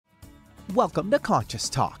Welcome to Conscious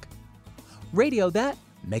Talk, radio that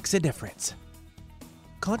makes a difference.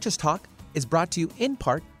 Conscious Talk is brought to you in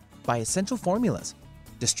part by Essential Formulas,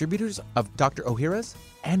 distributors of Dr. Ohhira's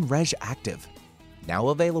and Reg Active, now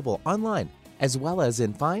available online as well as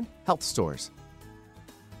in fine health stores.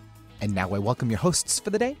 And now I welcome your hosts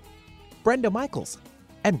for the day, Brenda Michaels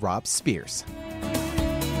and Rob Spears.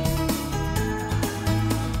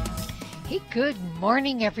 Hey, good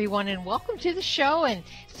morning, everyone, and welcome to the show, and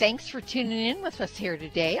thanks for tuning in with us here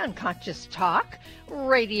today on Conscious Talk,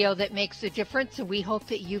 radio that makes a difference, and we hope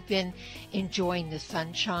that you've been enjoying the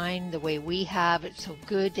sunshine the way we have. It's so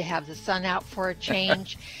good to have the sun out for a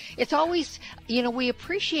change. It's always, we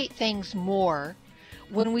appreciate things more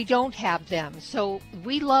when we don't have them. So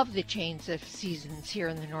we love the change of seasons here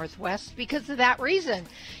in the Northwest because of that reason.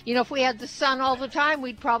 If we had the sun all the time,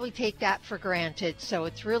 we'd probably take that for granted. So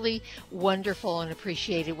it's really wonderful and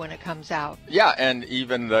appreciated when it comes out. Yeah, and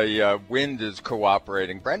even the wind is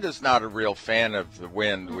cooperating. Brenda's not a real fan of the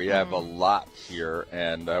wind. Mm-hmm. We have a lot here,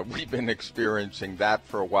 and we've been experiencing that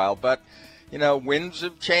for a while. But winds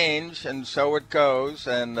have changed, and so it goes,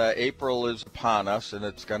 and April is upon us, and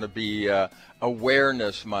it's going to be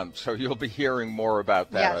Awareness Month, so you'll be hearing more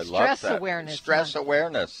about that. Yeah, I love stress that. awareness. Stress month.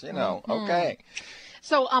 awareness, okay.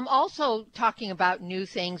 So I'm also talking about new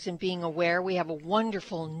things and being aware. We have a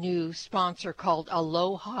wonderful new sponsor called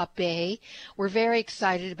Aloha Bay. We're very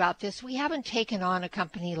excited about this. We haven't taken on a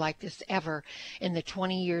company like this ever in the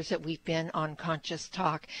 20 years that we've been on Conscious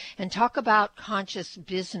Talk. And talk about conscious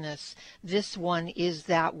business. This one is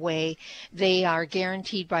that way. They are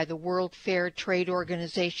guaranteed by the World Fair Trade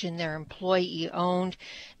Organization. They're employee owned.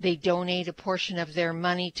 They donate a portion of their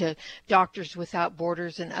money to Doctors Without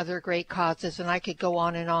Borders and other great causes. And I could go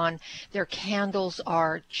on and on. Their candles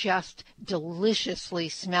are just deliciously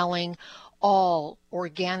smelling, all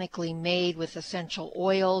organically made with essential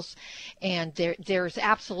oils, and there's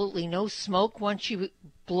absolutely no smoke once you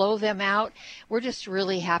blow them out. We're just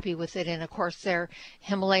really happy with it, and of course their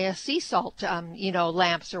Himalaya sea salt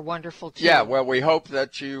lamps are wonderful too. Yeah, well, we hope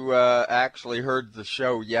that you actually heard the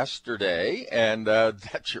show yesterday and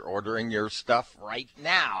that you're ordering your stuff right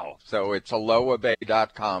now. So it's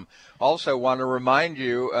alohabay.com. Also want to remind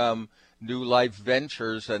you, New Life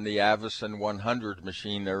Ventures and the Avison 100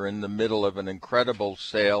 machine are in the middle of an incredible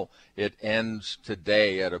sale. It ends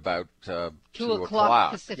today at about 2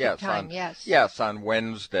 o'clock. Pacific time, yes. Yes, on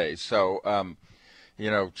Wednesday. So,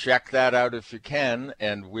 check that out if you can,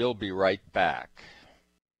 and we'll be right back.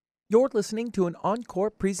 You're listening to an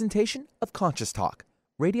encore presentation of Conscious Talk,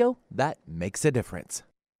 radio that makes a difference.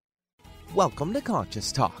 Welcome to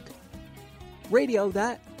Conscious Talk, radio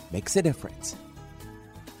that makes a difference.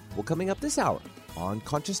 Well, coming up this hour on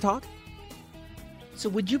Conscious Talk. So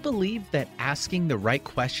would you believe that asking the right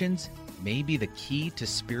questions may be the key to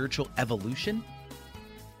spiritual evolution?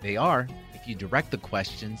 They are if you direct the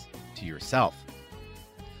questions to yourself.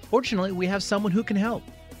 Fortunately, we have someone who can help.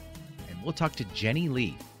 And we'll talk to Jenny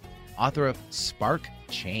Lee, author of Spark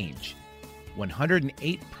Change,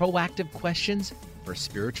 108 Proactive Questions for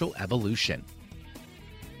Spiritual Evolution.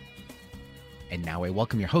 And now I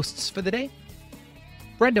welcome your hosts for the day,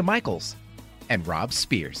 Brenda Michaels and Rob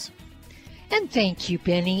Spears. And thank you,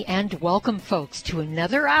 Benny, and welcome, folks, to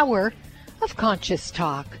another hour of Conscious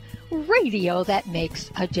Talk, radio that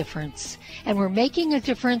makes a difference. And we're making a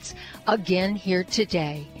difference again here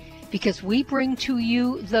today because we bring to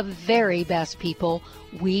you the very best people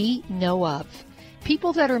we know of,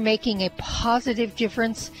 people that are making a positive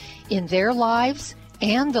difference in their lives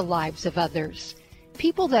and the lives of others.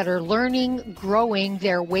 People that are learning, growing,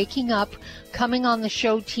 they're waking up, coming on the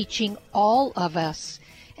show, teaching all of us.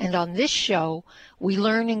 And on this show, we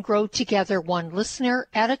learn and grow together, one listener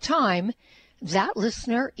at a time. That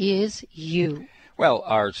listener is you. Well,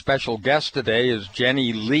 our special guest today is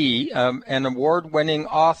Jenny Lee, an award-winning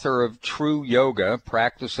author of True Yoga,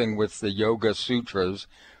 practicing with the Yoga Sutras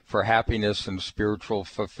for happiness and spiritual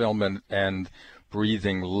fulfillment and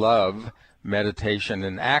breathing love, meditation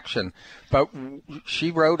and action. But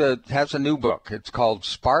she has a new book. It's called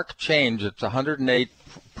Spark Change. It's 108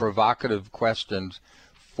 provocative questions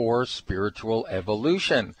for spiritual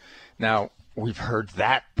evolution. Now, we've heard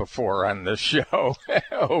that before on the show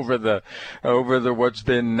over the what's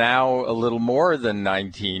been now a little more than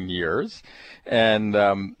 19 years. And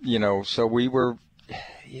so we were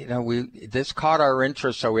this caught our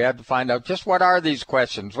interest, so we had to find out just what are these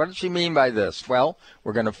questions? What does she mean by this? Well,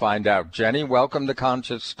 we're going to find out. Jenny, welcome to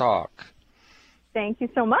Conscious Talk. Thank you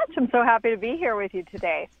so much. I'm so happy to be here with you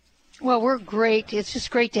today. Well, we're great. It's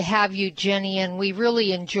just great to have you, Jenny, and we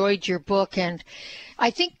really enjoyed your book. And I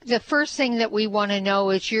think the first thing that we want to know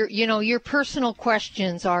is your personal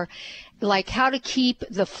questions are like how to keep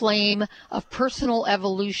the flame of personal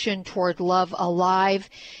evolution toward love alive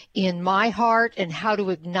in my heart and how to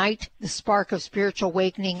ignite the spark of spiritual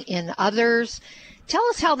awakening in others. Tell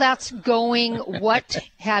us how that's going. What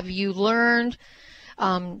have you learned?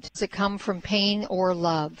 Does it come from pain or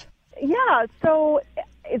love? Yeah, so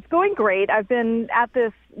it's going great. I've been at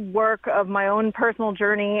this work of my own personal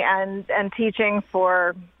journey and teaching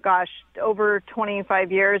for, over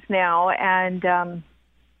 25 years now. And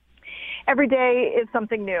every day is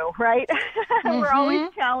something new, right? Mm-hmm. We're always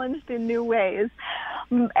challenged in new ways.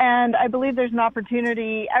 And I believe there's an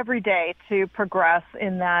opportunity every day to progress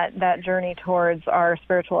in that journey towards our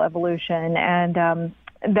spiritual evolution. And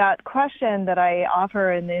that question that I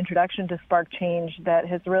offer in the introduction to Spark Change that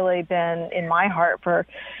has really been in my heart for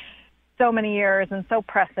so many years and so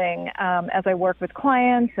pressing as I work with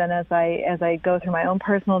clients and as I go through my own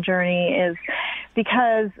personal journey is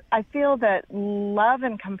because I feel that love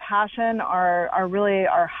and compassion are really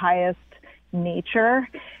our highest nature.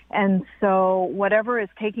 And so whatever is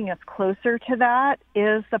taking us closer to that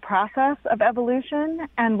is the process of evolution,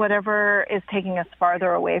 and whatever is taking us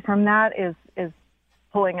farther away from that is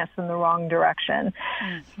pulling us in the wrong direction.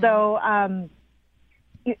 Mm-hmm. So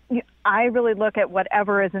I really look at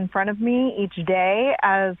whatever is in front of me each day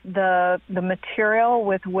as the material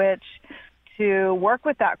with which to work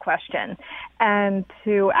with that question and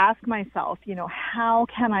to ask myself, how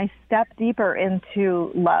can I step deeper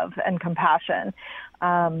into love and compassion,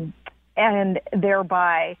 and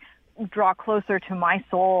thereby draw closer to my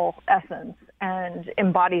soul essence and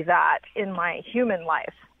embody that in my human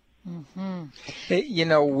life. Mm-hmm.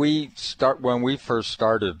 When we first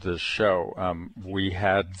started this show, we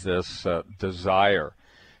had this desire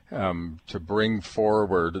to bring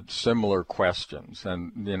forward similar questions,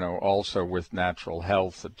 and also with natural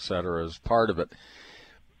health, et cetera, as part of it.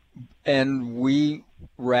 And we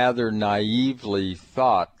rather naively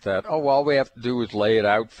thought that, all we have to do is lay it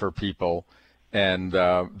out for people, and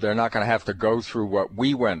they're not going to have to go through what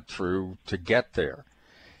we went through to get there.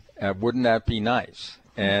 Wouldn't that be nice?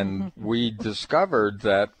 And we discovered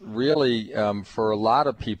that really, for a lot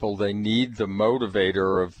of people, they need the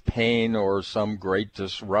motivator of pain or some great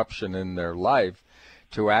disruption in their life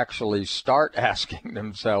to actually start asking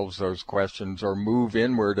themselves those questions or move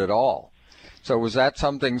inward at all. So was that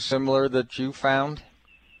something similar that you found?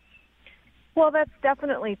 Well, that's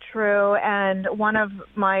definitely true. And one of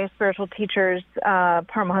my spiritual teachers,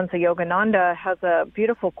 Paramahansa Yogananda, has a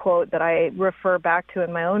beautiful quote that I refer back to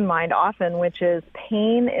in my own mind often, which is,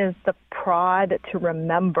 pain is the prod to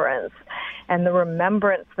remembrance. And the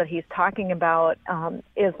remembrance that he's talking about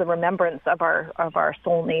is the remembrance of our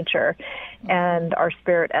soul nature and our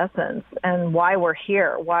spirit essence, and why we're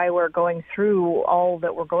here, why we're going through all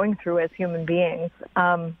that we're going through as human beings.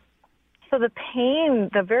 So the pain,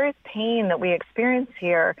 the various pain that we experience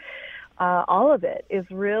here, all of it is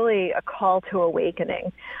really a call to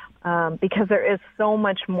awakening, because there is so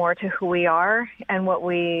much more to who we are and what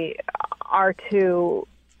we are to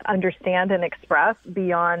understand and express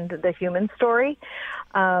beyond the human story.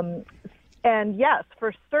 And yes,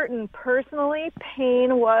 for certain, personally,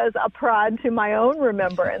 pain was a prod to my own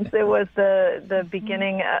remembrance. It was the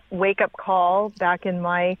beginning wake-up call back in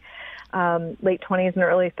my late 20s and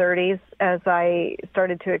early 30s as I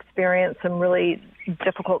started to experience some really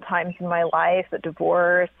difficult times in my life, a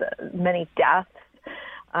divorce, many deaths,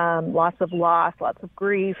 lots of loss, lots of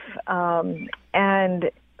grief,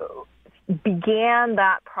 and began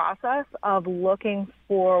that process of looking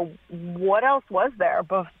for what else was there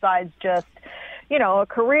besides just, a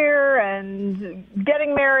career and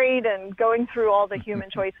getting married and going through all the human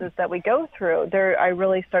choices that we go through. I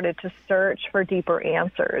really started to search for deeper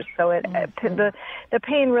answers. So the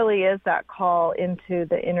pain really is that call into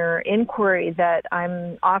the inner inquiry that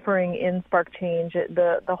I'm offering in Spark Change.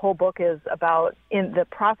 The whole book is about in the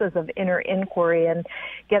process of inner inquiry and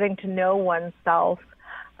getting to know oneself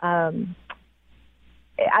at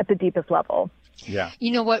the deepest level. Yeah.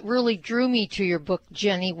 What really drew me to your book,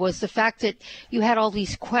 Jenny, was the fact that you had all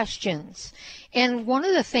these questions. And one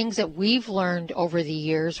of the things that we've learned over the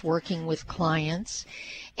years working with clients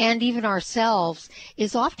and even ourselves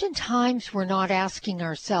is oftentimes we're not asking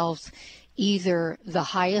ourselves either the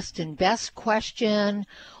highest and best question,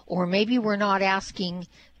 or maybe we're not asking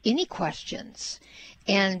any questions.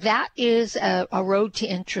 And that is a road to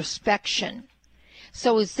introspection.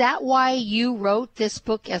 So is that why you wrote this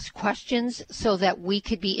book as questions, so that we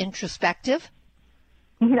could be introspective?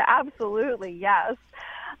 Absolutely, yes.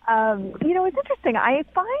 It's interesting. I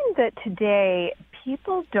find that today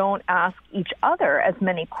people don't ask each other as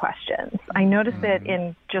many questions. I notice it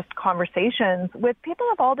in just conversations with people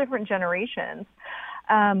of all different generations.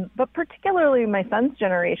 But particularly my son's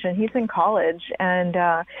generation, he's in college, and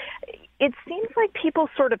it seems like people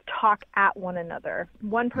sort of talk at one another.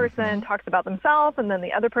 One person talks about themselves, and then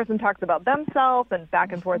the other person talks about themselves, and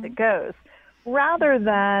back and forth it goes. Rather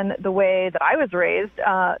than the way that I was raised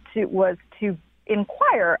was to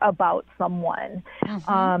inquire about someone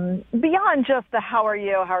beyond just the how are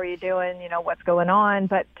you doing, what's going on,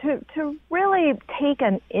 but to really take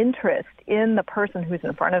an interest in the person who's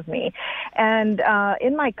in front of me. And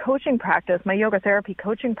in my coaching practice, my yoga therapy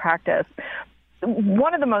coaching practice,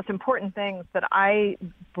 one of the most important things that I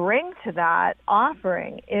bring to that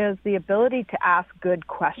offering is the ability to ask good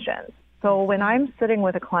questions. So when I'm sitting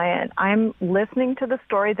with a client, I'm listening to the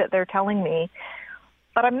story that they're telling me,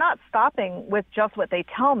 but I'm not stopping with just what they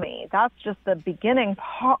tell me. That's just the beginning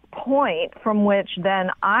point from which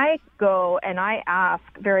then I go and I ask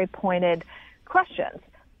very pointed questions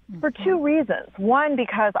for two reasons. One,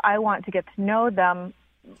 because I want to get to know them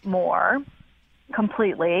more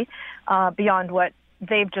completely beyond what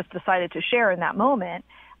they've just decided to share in that moment,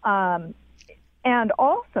 and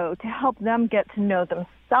also to help them get to know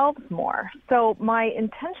themselves more. So my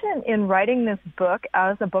intention in writing this book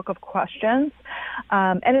as a book of questions,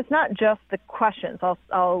 and it's not just the questions.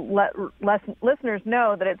 I'll let listeners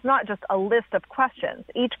know that it's not just a list of questions.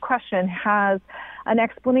 Each question has an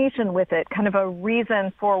explanation with it, kind of a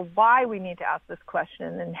reason for why we need to ask this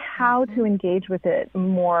question and how to engage with it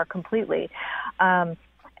more completely.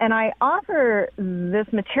 And I offer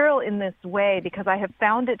this material in this way because I have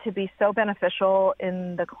found it to be so beneficial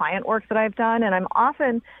in the client work that I've done. And I'm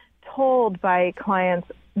often told by clients,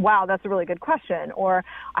 wow, that's a really good question, or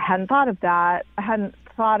I hadn't thought of that. I hadn't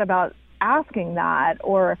thought about asking that,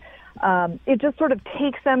 or it just sort of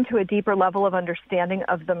takes them to a deeper level of understanding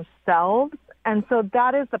of themselves. And so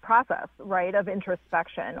that is the process, right, of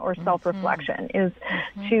introspection or self-reflection, is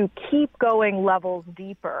to keep going levels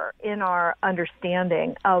deeper in our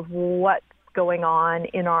understanding of what's going on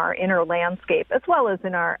in our inner landscape as well as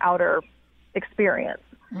in our outer experience.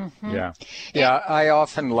 Yeah. I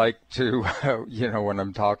often like to, when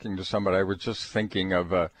I'm talking to somebody, I was just thinking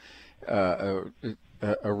of a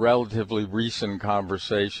relatively recent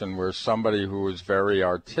conversation where somebody who was very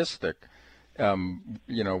artistic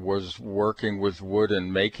was working with wood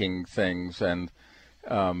and making things, and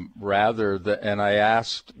and I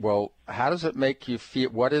asked, well, how does it make you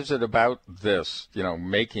feel? What is it about this,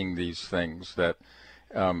 making these things that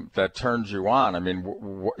turns you on? I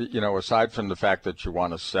mean, aside from the fact that you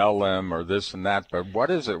want to sell them or this and that, but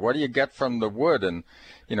what is it? What do you get from the wood? And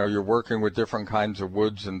you're working with different kinds of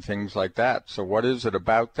woods and things like that. So what is it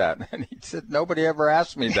about that? And he said, nobody ever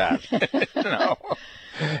asked me that.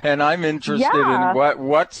 And I'm interested in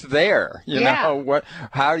what's there,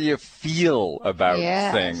 how do you feel about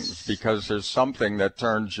things? Because there's something that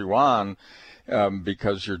turns you on,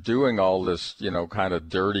 because you're doing all this, kind of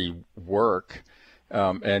dirty work.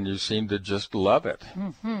 And you seem to just love it.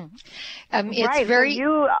 It's right. Very. So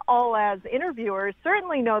you all, as interviewers,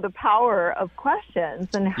 certainly know the power of questions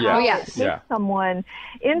and how it takes someone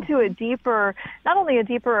into a deeper, not only a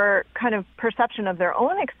deeper kind of perception of their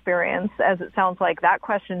own experience, as it sounds like that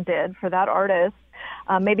question did for that artist.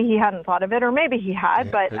 Maybe he hadn't thought of it, or maybe he had,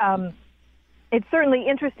 but it's certainly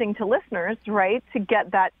interesting to listeners, right, to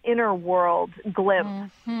get that inner world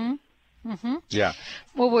glimpse. Yeah.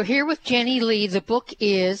 Well, we're here with Jenny Lee. The book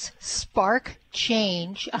is Spark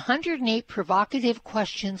Change, 108 Provocative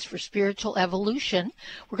Questions for Spiritual Evolution.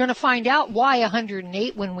 We're going to find out why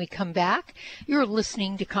 108 when we come back. You're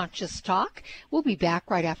listening to Conscious Talk. We'll be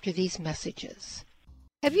back right after these messages.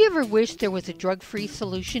 Have you ever wished there was a drug-free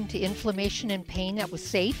solution to inflammation and pain that was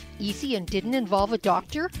safe, easy, and didn't involve a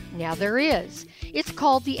doctor? Now there is. It's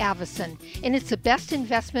called the Avicen, and it's the best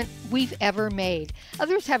investment we've ever made.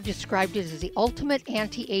 Others have described it as the ultimate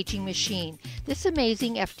anti-aging machine. This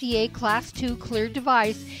amazing FDA Class II cleared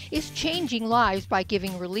device is changing lives by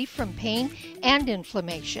giving relief from pain and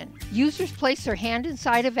inflammation. Users place their hand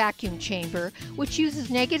inside a vacuum chamber, which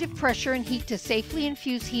uses negative pressure and heat to safely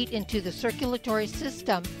infuse heat into the circulatory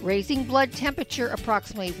system, raising blood temperature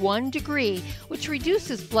approximately 1 degree, which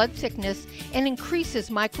reduces blood thickness and increases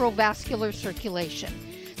microvascular circulation.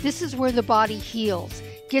 This is where the body heals,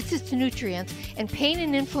 gets its nutrients, and pain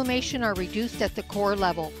and inflammation are reduced at the core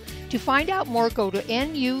level. To find out more, go to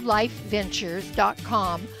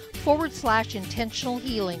nulifeventures.com/intentional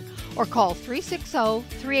healing, or call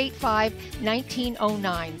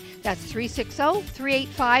 360-385-1909. That's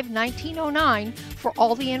 360-385-1909 for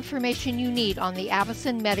all the information you need on the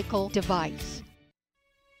Avacen medical device.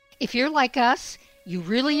 If you're like us, you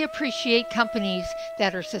really appreciate companies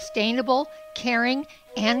that are sustainable, caring,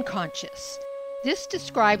 and conscious. This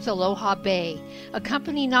describes Aloha Bay, a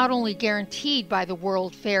company not only guaranteed by the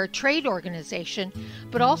World Fair Trade Organization,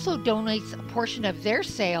 but also donates a portion of their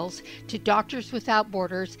sales to Doctors Without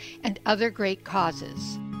Borders and other great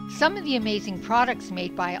causes. Some of the amazing products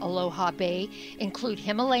made by Aloha Bay include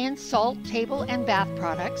Himalayan salt table and bath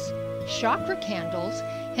products, chakra candles,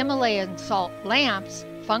 Himalayan salt lamps,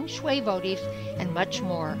 feng shui votives, and much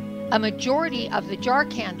more. A majority of the jar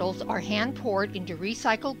candles are hand-poured into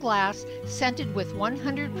recycled glass, scented with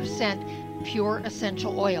 100% pure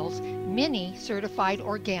essential oils, many certified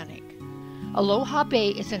organic. Aloha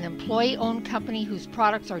Bay is an employee-owned company whose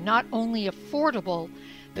products are not only affordable,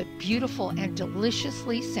 but beautiful and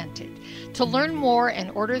deliciously scented. To learn more and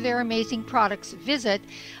order their amazing products, visit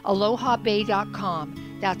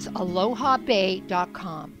alohabay.com. That's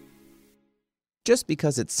alohabay.com. Just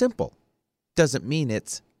because it's simple doesn't mean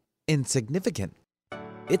it's insignificant.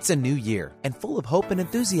 It's a new year and full of hope and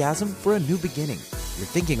enthusiasm for a new beginning. You're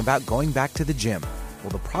thinking about going back to the gym.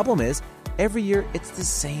 Well, the problem is, every year it's the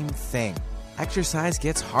same thing. Exercise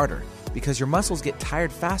gets harder because your muscles get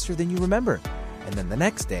tired faster than you remember. And then the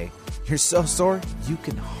next day, you're so sore you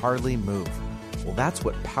can hardly move. Well, that's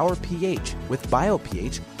what Power pH with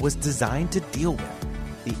BioPH was designed to deal with.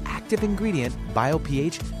 The active ingredient,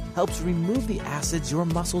 BioPH, helps remove the acids your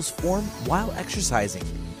muscles form while exercising,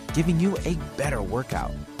 giving you a better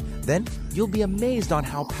workout. Then you'll be amazed on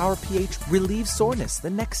how Power pH relieves soreness the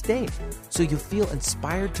next day, so you feel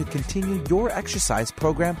inspired to continue your exercise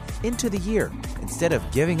program into the year instead of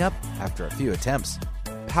giving up after a few attempts.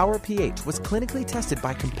 Power pH was clinically tested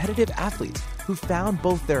by competitive athletes who found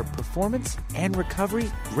both their performance and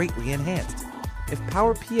recovery greatly enhanced. If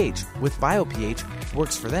Power pH with BioPH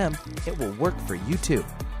works for them, it will work for you too.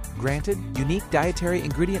 Granted unique dietary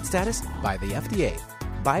ingredient status by the FDA.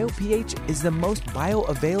 BioPH is the most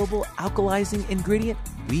bioavailable alkalizing ingredient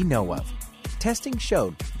we know of. Testing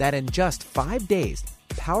showed that in just 5 days,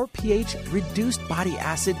 Power pH reduced body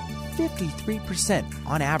acid 53%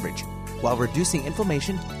 on average, while reducing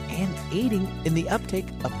inflammation and aiding in the uptake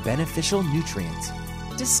of beneficial nutrients.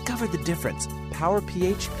 Discover the difference Power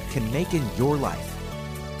pH can make in your life.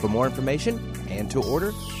 For more information and to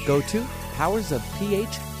order, go to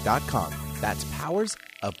powersofph.com. That's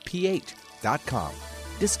powersofph.com.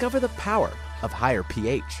 Discover the power of higher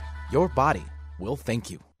pH. Your body will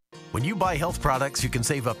thank you. When you buy health products, you can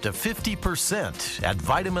save up to 50% at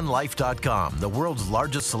VitaminLife.com, the world's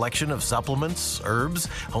largest selection of supplements, herbs,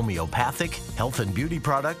 homeopathic, health and beauty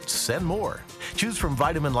products, and more. Choose from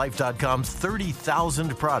VitaminLife.com's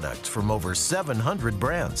 30,000 products from over 700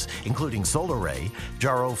 brands, including Solaray,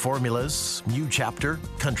 Jarrow Formulas, New Chapter,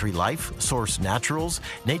 Country Life, Source Naturals,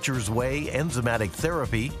 Nature's Way, Enzymatic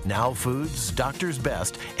Therapy, Now Foods, Doctor's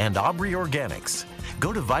Best, and Aubrey Organics.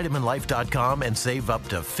 Go to VitaminLife.com and save up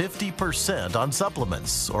to 50% on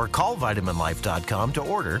supplements, or call VitaminLife.com to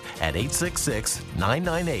order at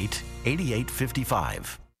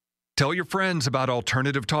 866-998-8855. Tell your friends about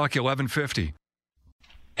Alternative Talk 1150.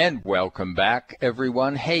 And welcome back,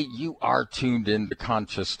 everyone. Hey, you are tuned in to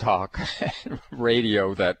Conscious Talk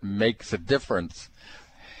radio that makes a difference.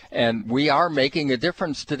 And we are making a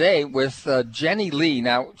difference today with Jenny Lee.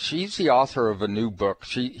 Now, she's the author of a new book.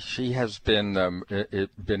 She has been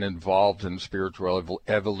involved in spiritual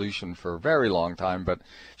evolution for a very long time, but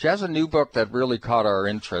she has a new book that really caught our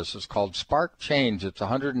interest. It's called Spark Change. It's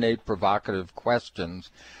 108 Provocative Questions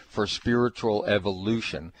for Spiritual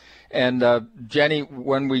Evolution. And Jenny,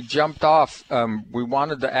 when we jumped off, we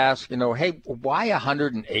wanted to ask, hey, why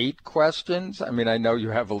 108 questions? I mean, I know you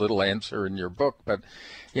have a little answer in your book, but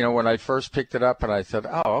when I first picked it up and I said,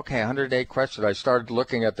 oh, okay, 108 questions, I started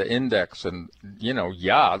looking at the index and,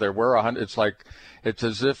 there were 100. It's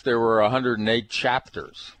as if there were 108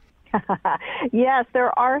 chapters. Yes,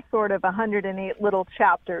 there are sort of 108 little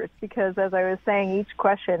chapters because, as I was saying, each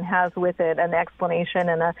question has with it an explanation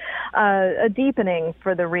and a deepening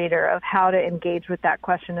for the reader of how to engage with that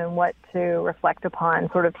question and what to reflect upon,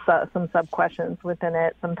 sort of some sub-questions within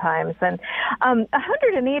it sometimes. And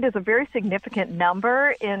 108 is a very significant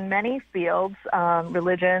number in many fields,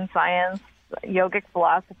 religion, science, yogic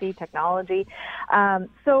philosophy, technology.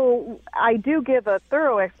 So I do give a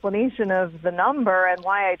thorough explanation of the number and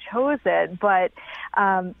why I chose it, but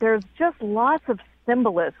there's just lots of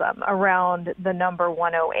symbolism around the number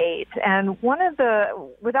 108. And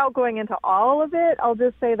without going into all of it, I'll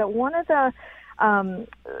just say that one of the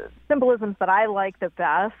symbolisms that I like the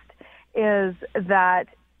best is that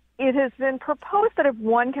it has been proposed that if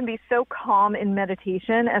one can be so calm in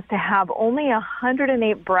meditation as to have only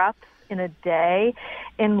 108 breaths in a day,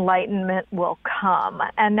 enlightenment will come.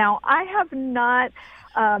 And now I have not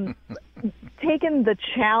taken the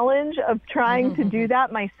challenge of trying to do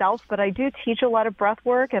that myself, but I do teach a lot of breath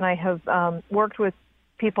work, and I have worked with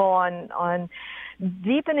people on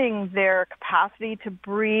deepening their capacity to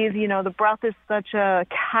breathe. You know, the breath is such a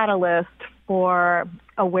catalyst for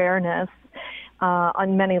awareness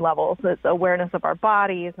on many levels. It's awareness of our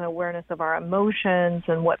bodies and awareness of our emotions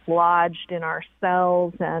and what's lodged in our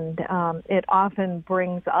cells, and it often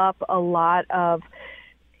brings up a lot of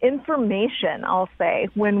information, I'll say,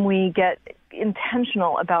 when we get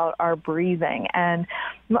intentional about our breathing. And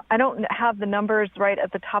I don't have the numbers right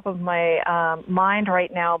at the top of my mind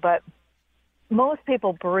right now, but most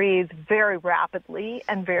people breathe very rapidly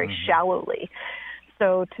and very shallowly.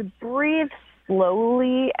 So to breathe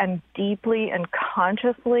slowly and deeply and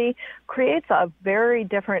consciously creates a very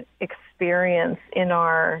different experience in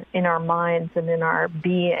our minds and in our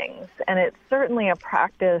beings. And it's certainly a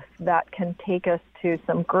practice that can take us to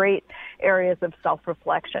some great areas of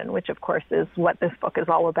self-reflection, which of course is what this book is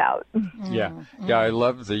all about. Yeah, I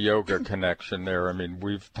love the yoga connection there. I mean,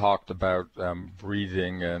 we've talked about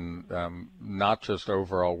breathing and not just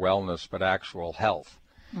overall wellness, but actual health.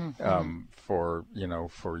 For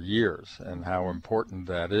years, and how important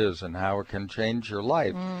that is and how it can change your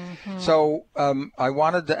life. So I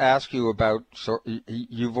wanted to ask you about,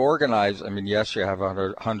 you've organized, I mean, yes, you have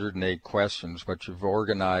 108 questions, but you've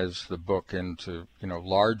organized the book into,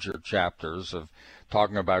 larger chapters of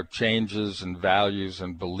talking about changes and values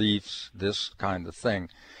and beliefs, this kind of thing.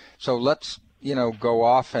 So let's, go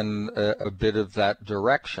off in a bit of that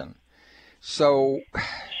direction. So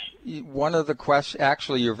one of the questions,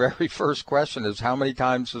 actually your very first question is, how many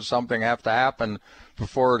times does something have to happen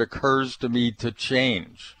before it occurs to me to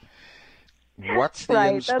change? What's the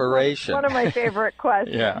inspiration? That's one of my favorite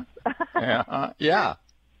questions. Yeah.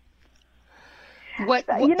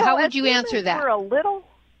 How would you answer that?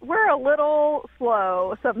 We're a little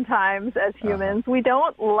slow sometimes as humans. We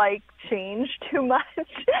don't like change too much,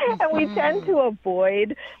 and we tend to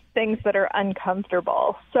avoid things that are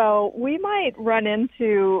uncomfortable. So we might run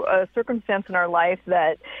into a circumstance in our life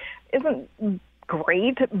that isn't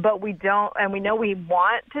great, but we don't, and we know we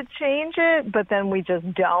want to change it, but then we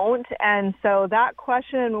just don't. And so that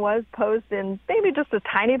question was posed in maybe just a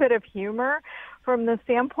tiny bit of humor from the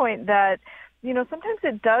standpoint that, sometimes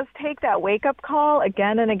it does take that wake-up call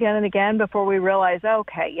again and again and again before we realize,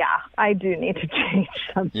 okay, I do need to change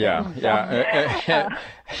something. Yeah.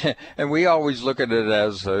 And we always look at it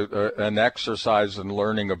as an exercise in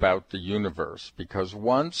learning about the universe, because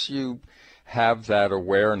once you have that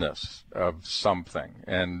awareness of something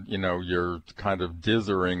and, you're kind of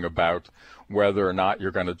dithering about whether or not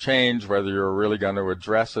you're going to change, whether you're really going to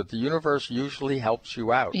address it, the universe usually helps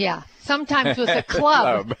you out. Yeah, sometimes with a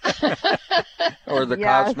club. Or the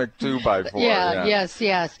cosmic 2x4.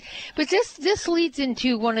 Yes. But this leads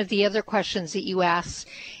into one of the other questions that you asked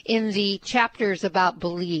in the chapters about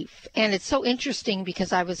belief. And it's so interesting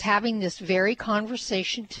because I was having this very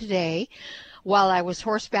conversation today while I was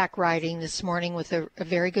horseback riding this morning with a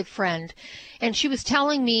very good friend. And she was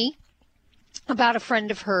telling me about a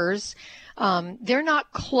friend of hers. They're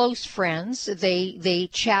not close friends. They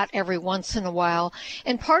chat every once in a while.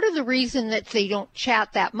 And part of the reason that they don't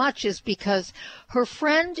chat that much is because her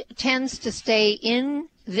friend tends to stay in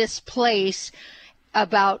this place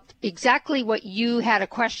about exactly what you had a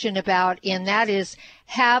question about, and that is,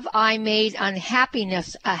 have I made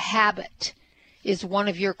unhappiness a habit? Is one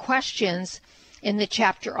of your questions in the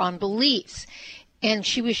chapter on beliefs. And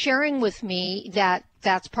she was sharing with me that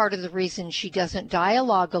that's part of the reason she doesn't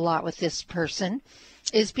dialogue a lot with this person,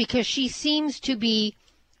 is because she seems to be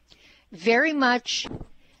very much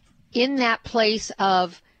in that place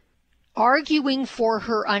of arguing for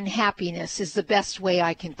her unhappiness, is the best way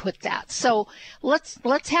I can put that. So let's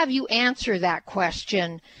have you answer that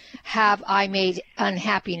question. Have I made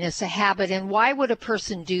unhappiness a habit, and why would a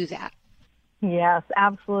person do that? Yes,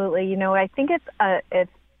 absolutely. I think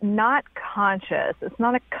it's not conscious. It's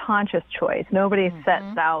not a conscious choice. Nobody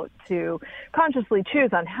sets out to consciously choose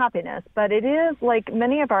unhappiness, but it is, like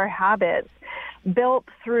many of our habits, built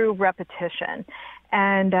through repetition.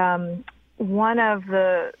 And one of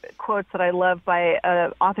the quotes that I love by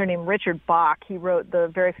an author named Richard Bach. He wrote the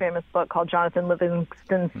very famous book called Jonathan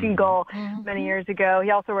Livingston Seagull many years ago. He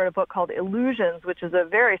also wrote a book called Illusions, which is a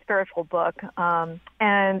very spiritual book.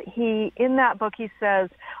 And in that book, he says,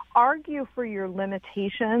 argue for your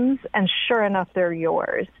limitations, and sure enough, they're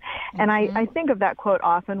yours. And I think of that quote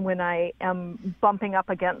often when I am bumping up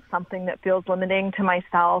against something that feels limiting to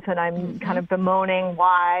myself, and I'm kind of bemoaning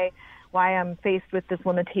why I'm faced with this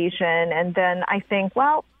limitation. And then I think,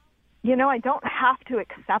 well, I don't have to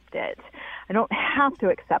accept it. I don't have to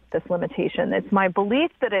accept this limitation. It's my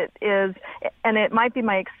belief that it is, and it might be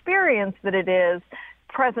my experience that it is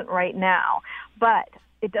present right now. But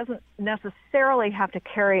it doesn't necessarily have to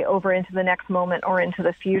carry over into the next moment or into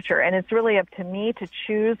the future. And it's really up to me to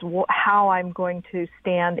choose how I'm going to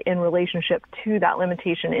stand in relationship to that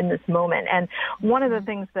limitation in this moment. And one of the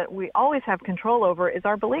things that we always have control over is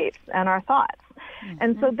our beliefs and our thoughts.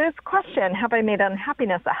 And so this question, have I made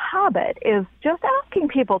unhappiness a habit, is just asking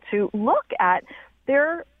people to look at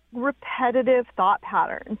their repetitive thought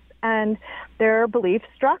patterns and their belief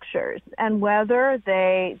structures, and whether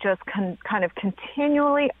they just kind of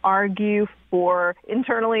continually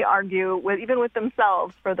internally argue even with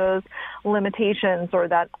themselves for those limitations or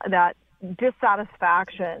that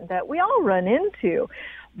dissatisfaction that we all run into.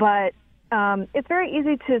 But it's very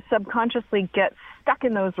easy to subconsciously get stuck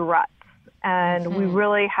in those ruts, and we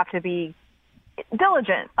really have to be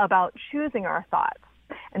diligent about choosing our thoughts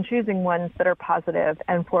and choosing ones that are positive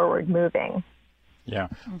and forward moving. Yeah.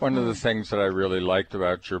 One of the things that I really liked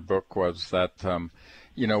about your book was that,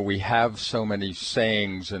 we have so many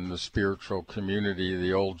sayings in the spiritual community,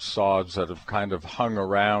 the old saws that have kind of hung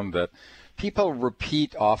around that people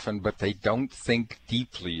repeat often, but they don't think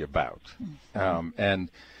deeply about.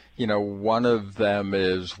 And one of them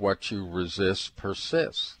is what you resist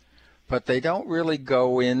persists. But they don't really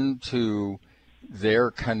go into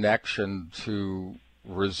their connection to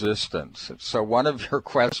resistance. So one of your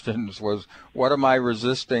questions was, what am I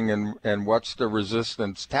resisting and what's the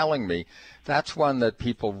resistance telling me? That's one that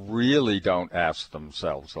people really don't ask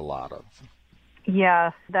themselves a lot of.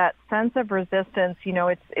 Yes, that sense of resistance,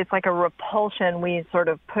 it's like a repulsion. We sort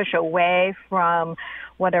of push away from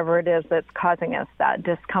whatever it is that's causing us that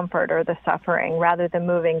discomfort or the suffering rather than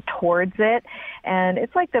moving towards it. And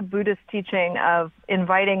it's like the Buddhist teaching of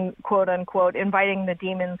inviting, quote unquote, inviting the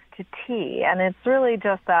demons to tea. And it's really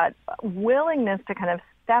just that willingness to kind of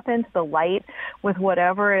step into the light with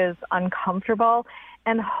whatever is uncomfortable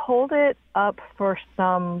and hold it up for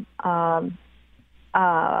some, what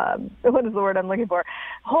is the word I'm looking for?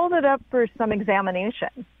 Hold it up for some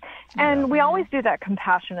examination. And we always do that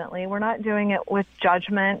compassionately. We're not doing it with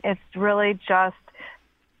judgment. It's really just,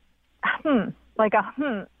 this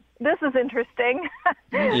is interesting.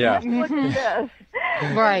 Yeah. Look at this.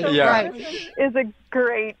 Right, so right. Is a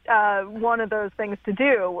great one of those things to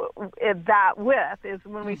do is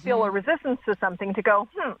when we feel a resistance to something to go,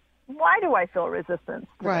 why do I feel resistance?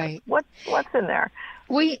 Right. What's in there?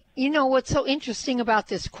 What's so interesting about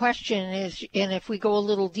this question is, and if we go a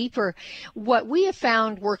little deeper, what we have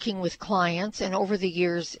found working with clients and over the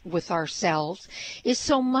years with ourselves is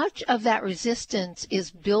so much of that resistance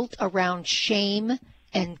is built around shame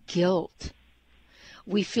and guilt.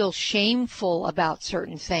 We feel shameful about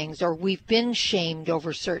certain things, or we've been shamed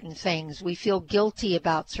over certain things. We feel guilty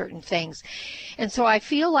about certain things. And so I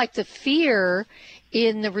feel like the fear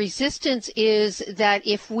in the resistance is that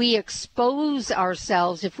if we expose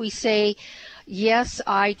ourselves, if we say, yes,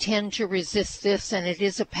 I tend to resist this and it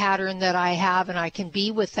is a pattern that I have and I can be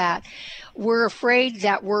with that, we're afraid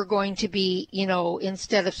that we're going to be,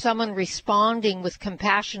 instead of someone responding with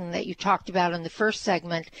compassion that you talked about in the first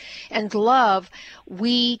segment and love,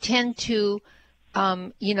 we tend to,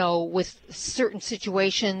 with certain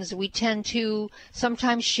situations, we tend to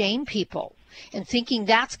sometimes shame people and thinking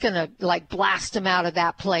that's going to blast them out of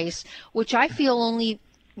that place, which I feel only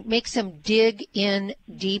makes them dig in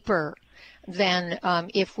deeper than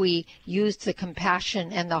if we used the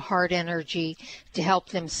compassion and the heart energy to help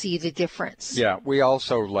them see the difference. Yeah, we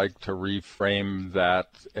also like to reframe that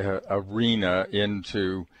arena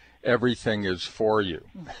into everything is for you.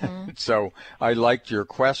 So I liked your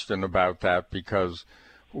question about that because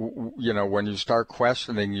when you start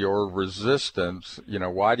questioning your resistance,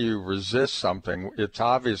 why do you resist something? It's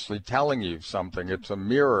obviously telling you something. It's a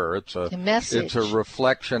mirror. It's a message. It's a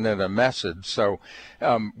reflection and a message. So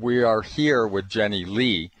we are here with Jenny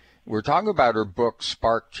Lee. We're talking about her book,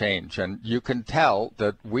 Spark Change, and you can tell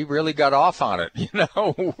that we really got off on it.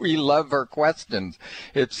 We love her questions.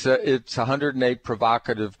 It's 108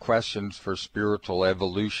 provocative questions for spiritual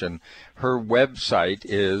evolution. Her website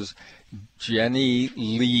is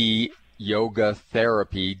JennyLeeYoga.com.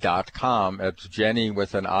 yogatherapy.com. It's Jenny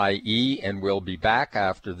with an IE, and we'll be back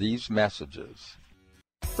after these messages.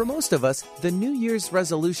 For most of us, the New Year's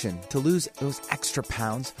resolution to lose those extra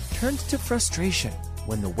pounds turns to frustration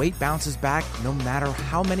when the weight bounces back no matter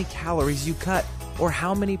how many calories you cut or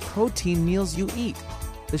how many protein meals you eat.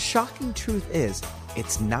 The shocking truth is,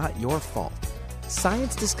 it's not your fault.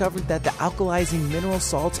 Science discovered that the alkalizing mineral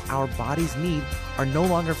salts our bodies need are no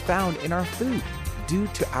longer found in our food due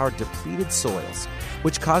to our depleted soils,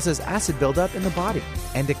 which causes acid buildup in the body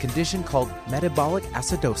and a condition called metabolic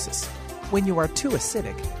acidosis. When you are too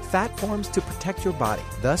acidic, fat forms to protect your body.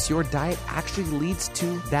 Thus, your diet actually leads to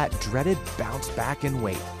that dreaded bounce back in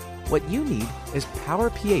weight. What you need is Power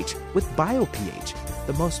pH with BioPH,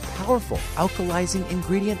 the most powerful alkalizing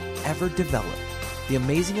ingredient ever developed. The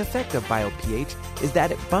amazing effect of BioPH is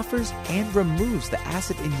that it buffers and removes the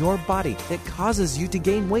acid in your body that causes you to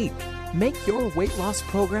gain weight. Make your weight loss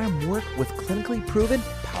program work with clinically proven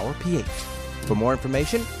Power pH. For more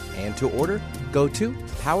information and to order, go to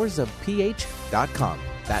powersofph.com.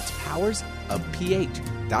 That's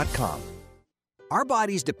powersofph.com. Our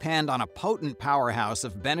bodies depend on a potent powerhouse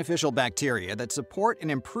of beneficial bacteria that support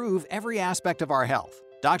and improve every aspect of our health.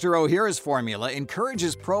 Dr. Ohhira's formula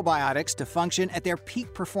encourages probiotics to function at their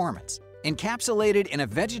peak performance. Encapsulated in a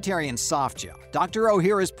vegetarian soft gel, Dr.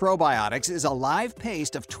 Ohhira's Probiotics is a live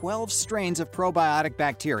paste of 12 strains of probiotic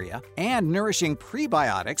bacteria and nourishing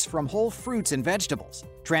prebiotics from whole fruits and vegetables.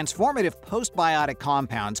 Transformative postbiotic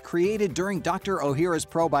compounds created during Dr. Ohhira's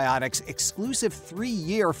Probiotics' exclusive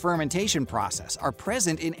 3-year fermentation process are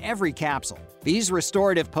present in every capsule. These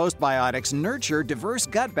restorative postbiotics nurture diverse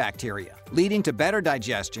gut bacteria, leading to better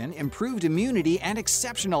digestion, improved immunity, and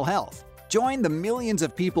exceptional health. Join the millions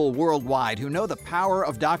of people worldwide who know the power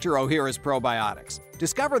of Dr. Ohhira's Probiotics.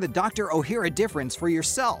 Discover the Dr. Ohhira difference for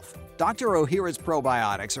yourself. Dr. Ohhira's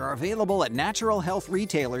Probiotics are available at natural health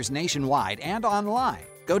retailers nationwide and online.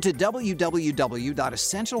 Go to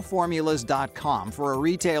www.essentialformulas.com for a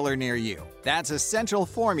retailer near you. That's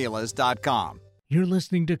essentialformulas.com. You're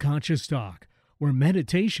listening to Conscious Talk, where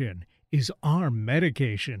meditation is our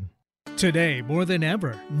medication. Today, more than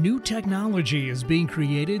ever, new technology is being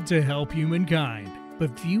created to help humankind.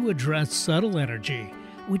 But few address subtle energy,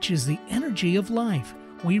 which is the energy of life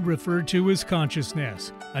we refer to as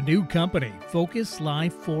consciousness. A new company, Focus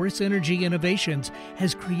Life Force Energy Innovations,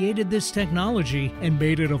 has created this technology and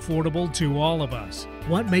made it affordable to all of us.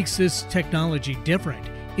 What makes this technology different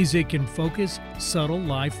is it can focus subtle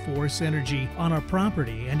life force energy on our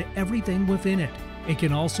property and everything within it. It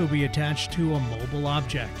can also be attached to a mobile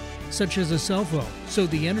object, such as a cell phone, so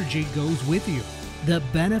the energy goes with you. The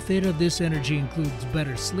benefit of this energy includes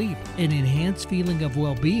better sleep, an enhanced feeling of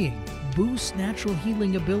well-being, boosts natural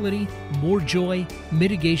healing ability, more joy,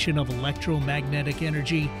 mitigation of electromagnetic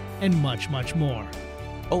energy, and much, much more.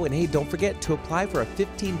 Oh, and hey, don't forget to apply for a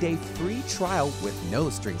 15-day free trial with no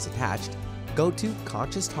strings attached. Go to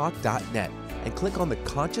ConsciousTalk.net and click on the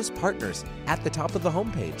Conscious Partners at the top of the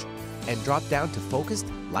homepage and drop down to Focused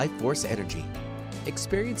Life Force Energy.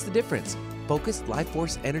 Experience the difference Focused Life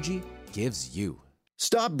Force Energy gives you.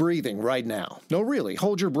 Stop breathing right now. No, really,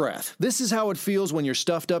 hold your breath. This is how it feels when you're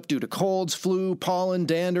stuffed up due to colds, flu, pollen,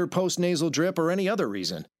 dander, postnasal drip, or any other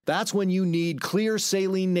reason. That's when you need Clear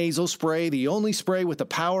Saline Nasal Spray, the only spray with the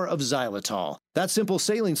power of xylitol. That simple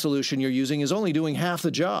saline solution you're using is only doing half the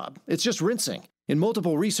job. It's just rinsing. In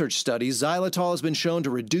multiple research studies, xylitol has been shown to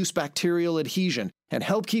reduce bacterial adhesion and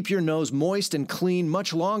help keep your nose moist and clean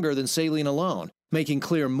much longer than saline alone, making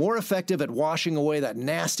Clear more effective at washing away that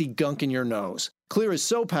nasty gunk in your nose. Clear is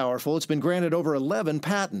so powerful, it's been granted over 11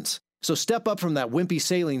 patents. So step up from that wimpy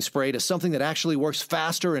saline spray to something that actually works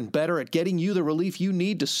faster and better at getting you the relief you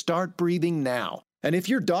need to start breathing now. And if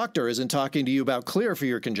your doctor isn't talking to you about Clear for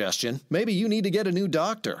your congestion, maybe you need to get a new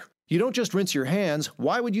doctor. You don't just rinse your hands,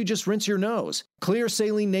 why would you just rinse your nose? Clear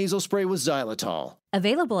Saline Nasal Spray with xylitol.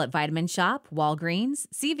 Available at Vitamin Shop, Walgreens,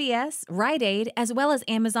 CVS, Rite Aid, as well as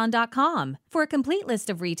Amazon.com. For a complete list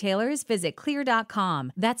of retailers, visit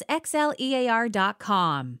Clear.com. That's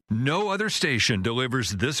XLEAR.com. No other station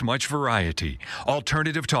delivers this much variety.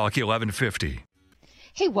 Alternative Talk 1150.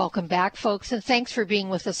 Hey, welcome back, folks, and thanks for being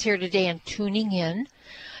with us here today and tuning in.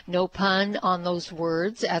 No pun on those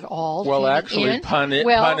words at all. Well, actually, pun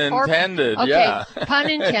intended. Okay, yeah. Pun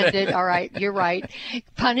intended. All right, you're right.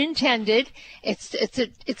 Pun intended.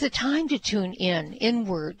 It's a time to tune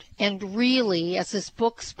inward, and really, as this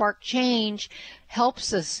book Spark Change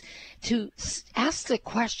helps us to ask the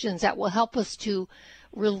questions that will help us to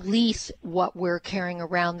release what we're carrying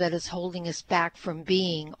around that is holding us back from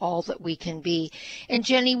being all that we can be. And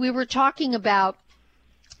Jenny, we were talking about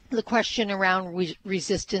the question around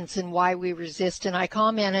resistance and why we resist. And I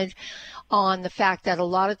commented on the fact that a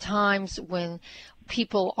lot of times when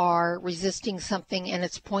people are resisting something and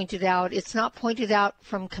it's pointed out, it's not pointed out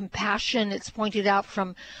from compassion, it's pointed out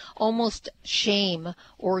from almost shame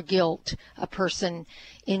or guilt a person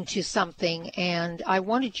into something. And I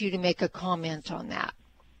wanted you to make a comment on that.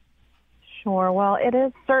 Sure. Well, it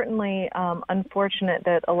is certainly unfortunate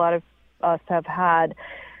that a lot of us have had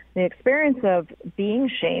the experience of being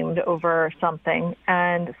shamed over something,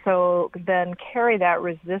 and so then carry that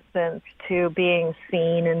resistance to being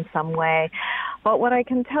seen in some way. But what I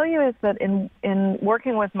can tell you is that in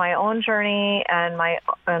working with my own journey and my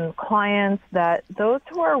clients, that those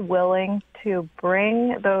who are willing to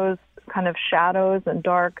bring those kind of shadows and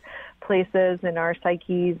dark places in our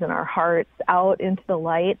psyches and our hearts out into the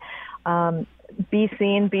light, be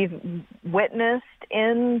seen, be witnessed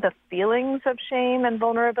in the feelings of shame and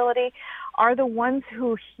vulnerability, are the ones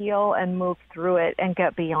who heal and move through it and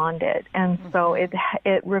get beyond it. And so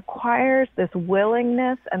it requires this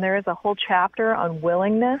willingness, and there is a whole chapter on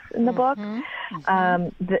willingness in the book,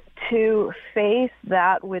 to face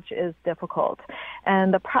that which is difficult.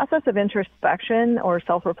 And the process of introspection or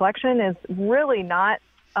self-reflection is really not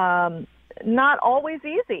always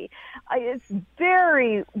easy. It's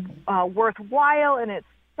very worthwhile, and it's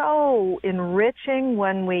so enriching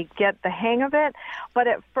when we get the hang of it. But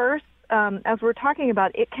at first, as we're talking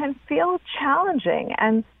about, it can feel challenging.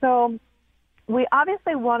 And so we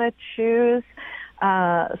obviously want to choose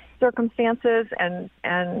circumstances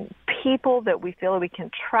and people that we feel we can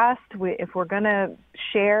trust. If we're going to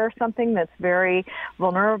share something that's very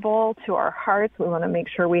vulnerable to our hearts, we want to make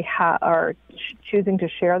sure we are choosing to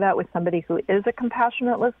share that with somebody who is a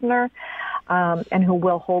compassionate listener and who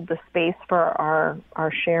will hold the space for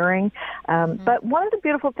our sharing. But one of the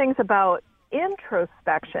beautiful things about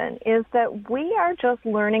introspection is that we are just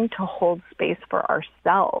learning to hold space for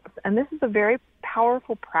ourselves. And this is a very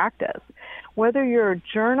powerful practice. Whether you're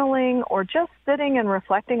journaling or just sitting and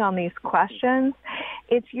reflecting on these questions,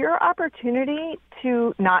 it's your opportunity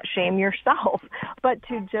to not shame yourself, but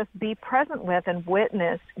to just be present with and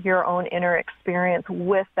witness your own inner experience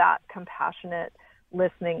with that compassionate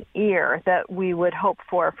listening ear that we would hope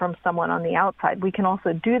for from someone on the outside. We can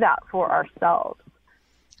also do that for ourselves.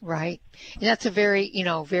 Right. And that's a very,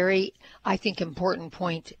 very, I think, important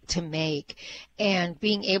point to make. And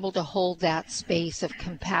being able to hold that space of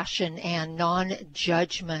compassion and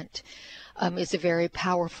non-judgment is a very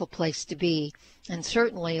powerful place to be. And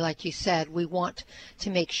certainly, like you said, we want to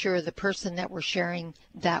make sure the person that we're sharing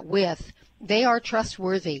that with, they are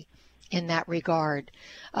trustworthy in that regard.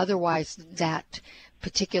 Otherwise, that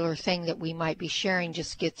particular thing that we might be sharing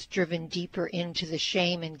just gets driven deeper into the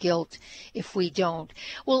shame and guilt if we don't.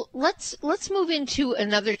 Well, let's move into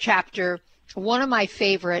another chapter, one of my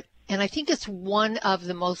favorite, and I think it's one of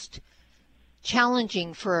the most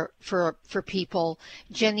challenging for people,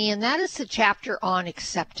 Jenny, and that is the chapter on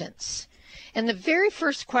acceptance. And the very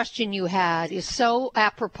first question you had is so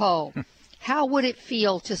apropos. How would it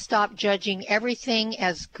feel to stop judging everything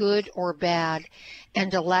as good or bad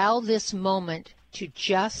and allow this moment to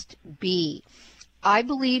just be? I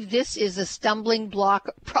believe this is a stumbling block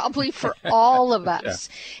probably for all of us,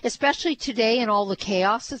 especially today and all the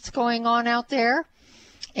chaos that's going on out there,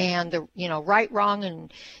 and the right, wrong,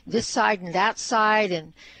 and this side and that side,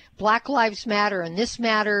 and Black Lives Matter and this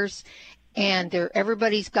matters, and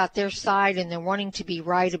everybody's got their side and they're wanting to be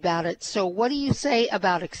right about it. So what do you say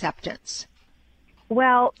about acceptance?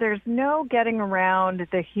 Well, there's no getting around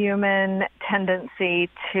the human tendency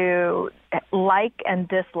to like and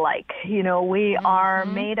dislike. We are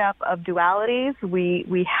made up of dualities.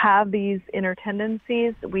 We have these inner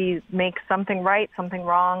tendencies. We make something right, something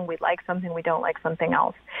wrong. We like something, we don't like something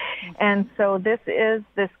else. And so this is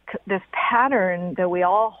this pattern that we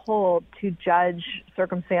all hold to judge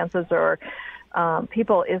circumstances or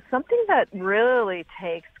people is something that really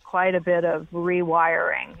takes quite a bit of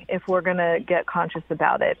rewiring if we're going to get conscious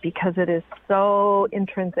about it, because it is so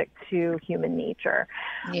intrinsic to human nature.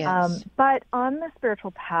 Yes. But on the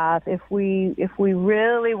spiritual path, if we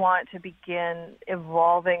really want to begin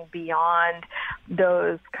evolving beyond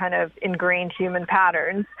those kind of ingrained human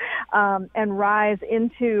patterns and rise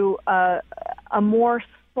into a more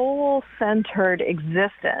soul-centered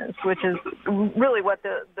existence, which is really what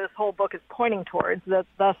this whole book is pointing towards.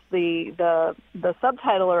 Thus the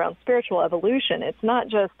subtitle around spiritual evolution. It's not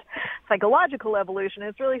just psychological evolution;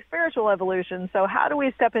 it's really spiritual evolution. So, how do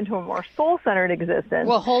we step into a more soul-centered existence?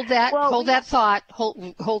 Well, hold that thought.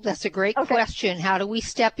 Hold. That's a great question. How do we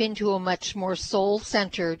step into a much more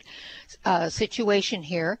soul-centered situation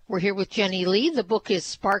here? We're here with Jenny Lee. The book is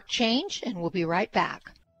Spark Change, and we'll be right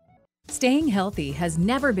back. Staying healthy has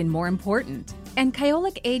never been more important. And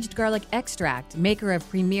Kyolic Aged Garlic Extract, maker of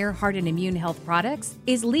premier heart and immune health products,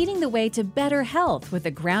 is leading the way to better health with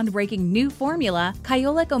a groundbreaking new formula,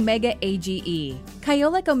 Kyolic Omega AGE.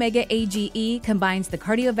 Kyolic Omega AGE combines the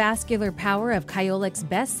cardiovascular power of Kyolic's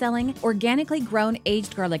best-selling, organically grown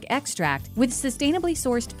aged garlic extract with sustainably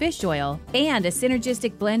sourced fish oil and a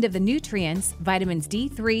synergistic blend of the nutrients, vitamins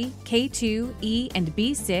D3, K2, E, and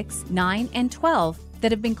B6, 9, and 12,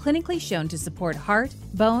 that have been clinically shown to support heart,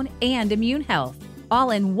 bone, and immune health, all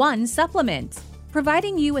in one supplement,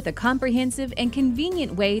 providing you with a comprehensive and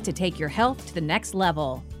convenient way to take your health to the next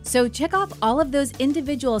level. So check off all of those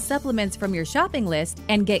individual supplements from your shopping list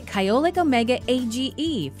and get Kyolic Omega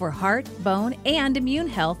AGE for heart, bone, and immune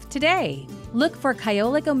health today. Look for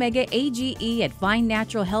Kyolic Omega AGE at fine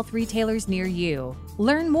natural health retailers near you.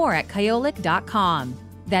 Learn more at kyolic.com.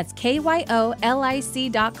 That's KYOLIC.com.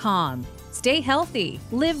 Stay healthy,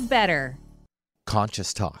 live better.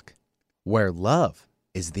 Conscious Talk, where love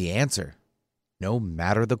is the answer, no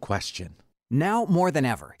matter the question. Now more than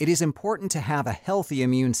ever, it is important to have a healthy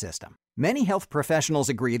immune system. Many health professionals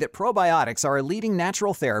agree that probiotics are a leading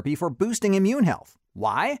natural therapy for boosting immune health.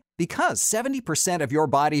 Why? Because 70% of your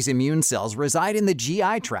body's immune cells reside in the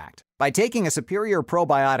GI tract. By taking a superior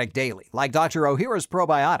probiotic daily, like Dr. Ohhira's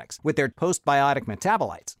probiotics, with their postbiotic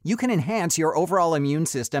metabolites, you can enhance your overall immune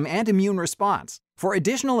system and immune response. For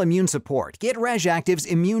additional immune support, get RegActive's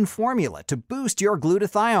Immune Formula to boost your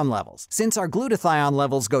glutathione levels, since our glutathione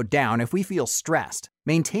levels go down if we feel stressed.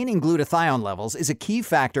 Maintaining glutathione levels is a key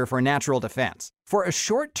factor for natural defense. For a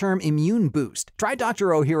short-term immune boost, try Dr.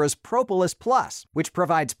 Ohhira's Propolis Plus, which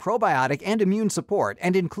provides probiotic and immune support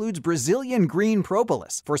and includes Brazilian green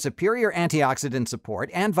propolis for superior antioxidant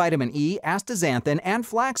support and vitamin E, astaxanthin, and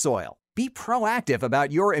flax oil. Be proactive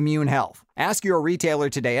about your immune health. Ask your retailer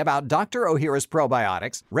today about Dr. Ohhira's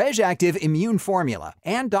probiotics, RegActive Immune Formula,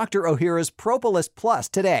 and Dr. Ohhira's Propolis Plus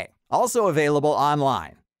today. Also available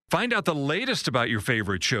online. Find out the latest about your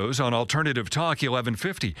favorite shows on Alternative Talk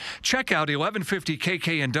 1150. Check out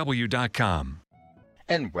 1150kknw.com.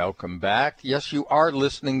 And welcome back. Yes, you are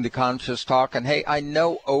listening to Conscious Talk. And hey, I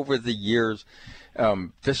know over the years,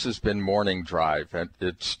 this has been morning drive, and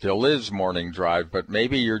it still is morning drive, but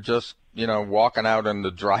maybe you're just, walking out in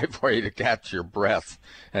the driveway to catch your breath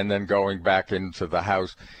and then going back into the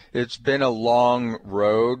house. It's been a long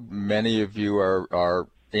road. Many of you are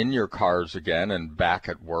in your cars again and back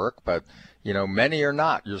at work, but many are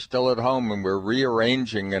not. You're still at home, and we're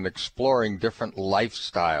rearranging and exploring different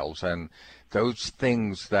lifestyles and those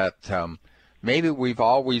things that maybe we've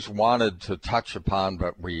always wanted to touch upon,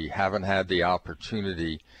 but we haven't had the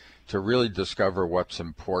opportunity to really discover what's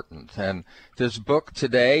important. And this book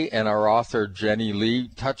today, and our author Jenny Lee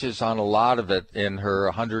touches on a lot of it in her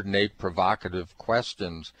 108 Provocative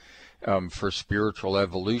Questions for Spiritual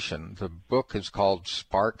Evolution. The book is called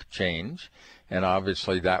Spark Change, and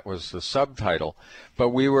obviously that was the subtitle. But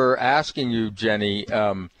we were asking you, Jenny,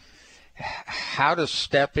 how to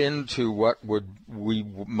step into what we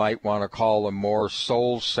might want to call a more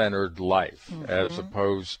soul-centered life, as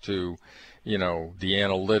opposed to, the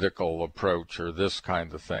analytical approach or this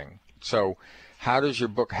kind of thing. So how does your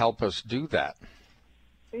book help us do that?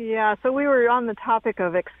 Yeah, so we were on the topic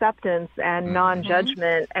of acceptance and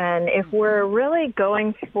non-judgment, and if we're really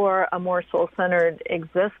going for a more soul-centered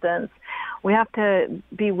existence, we have to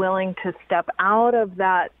be willing to step out of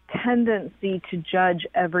that tendency to judge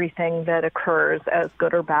everything that occurs as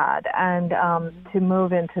good or bad, and to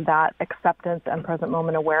move into that acceptance and present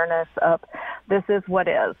moment awareness of this is what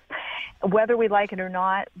is. Whether we like it or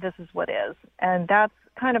not, this is what is. And that's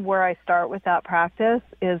kind of where I start with that practice,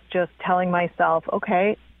 is just telling myself,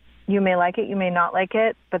 okay, you may like it, you may not like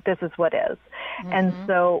it, but this is what is. And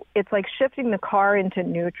so it's like shifting the car into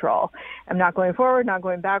neutral. I'm not going forward, not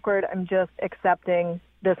going backward. I'm just accepting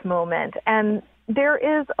this moment. And there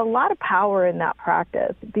is a lot of power in that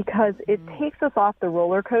practice, because it takes us off the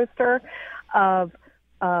roller coaster of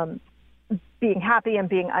being happy and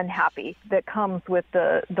being unhappy that comes with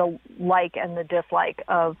the like and the dislike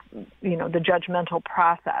of, the judgmental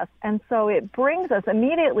process. And so it brings us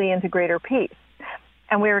immediately into greater peace.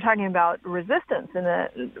 And we were talking about resistance a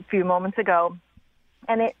few moments ago,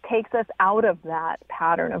 and it takes us out of that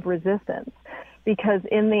pattern of resistance, because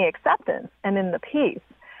in the acceptance and in the peace,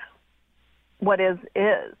 what is,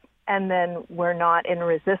 and then we're not in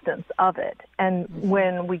resistance of it. And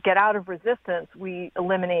when we get out of resistance, we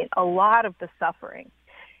eliminate a lot of the suffering.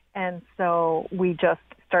 And so we just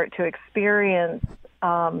start to experience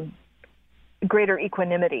greater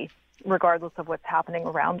equanimity, regardless of what's happening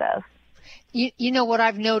around us. You know what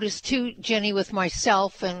I've noticed too, Jenny, with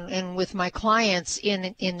myself and with my clients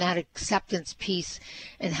in that acceptance piece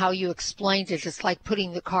and how you explained it, it's like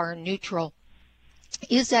putting the car in neutral,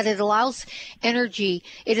 is that it allows energy,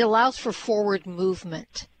 it allows for forward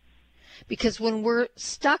movement. Because when we're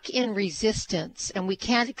stuck in resistance and we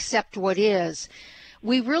can't accept what is,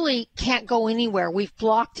 we really can't go anywhere. We've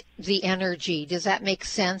blocked the energy. Does that make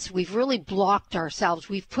sense? We've really blocked ourselves.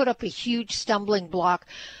 We've put up a huge stumbling block,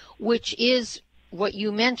 which is what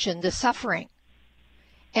you mentioned, the suffering.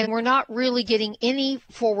 And we're not really getting any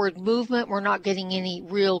forward movement. We're not getting any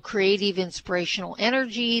real creative, inspirational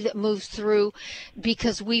energy that moves through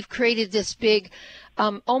because we've created this big,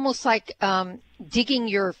 almost like digging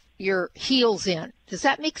your heels in. Does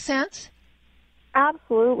that make sense?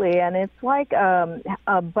 Absolutely, and it's like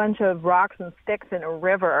a bunch of rocks and sticks in a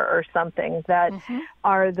river or something that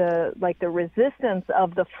are the resistance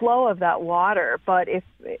of the flow of that water. But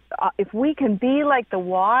if we can be like the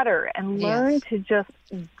water and learn to just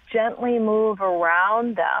gently move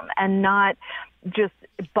around them and not just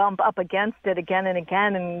bump up against it again and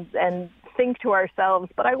again and think to ourselves,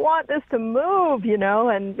 but I want this to move,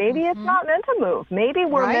 and maybe it's not meant to move. Maybe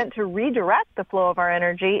we're meant to redirect the flow of our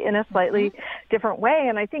energy in a slightly different way.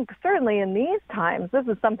 And I think certainly in these times, this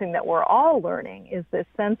is something that we're all learning, is this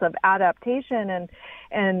sense of adaptation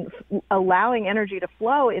and allowing energy to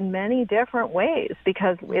flow in many different ways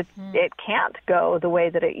because it can't go the way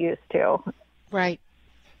that it used to. Right.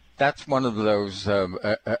 That's one of those,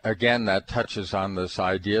 again, that touches on this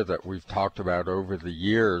idea that we've talked about over the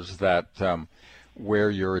years that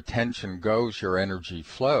where your attention goes, your energy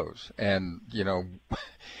flows. And,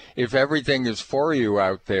 if everything is for you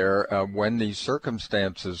out there, when these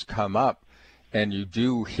circumstances come up and you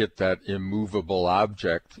do hit that immovable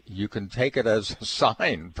object, you can take it as a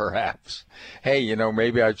sign, perhaps. Hey,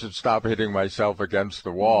 maybe I should stop hitting myself against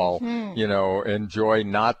the wall, enjoy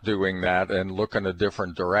not doing that and look in a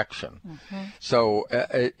different direction. So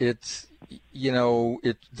it's,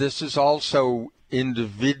 this is also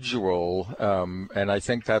individual, and I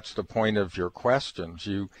think that's the point of your questions.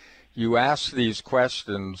 You ask these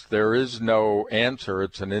questions, there is no answer.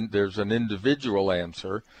 There's an individual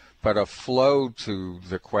answer, but a flow to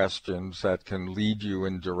the questions that can lead you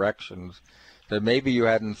in directions that maybe you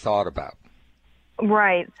hadn't thought about.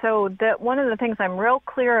 Right. So one of the things I'm real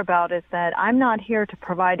clear about is that I'm not here to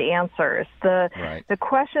provide answers. The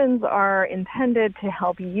questions are intended to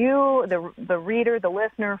help you, the reader, the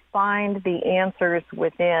listener, find the answers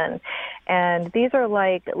within. And these are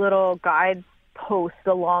like little guide posts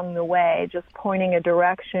along the way, just pointing a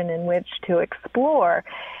direction in which to explore.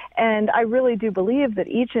 And I really do believe that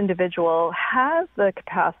each individual has the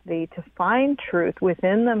capacity to find truth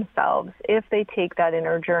within themselves if they take that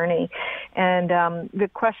inner journey. And the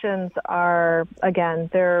questions are, again,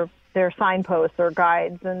 they're signposts or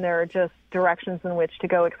guides, and they're just directions in which to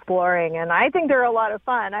go exploring. And I think they're a lot of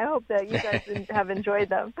fun. I hope that you guys have enjoyed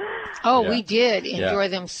them. Oh, we did enjoy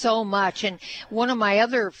them so much. And one of my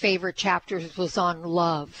other favorite chapters was on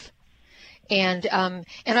love. And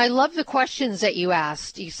I love the questions that you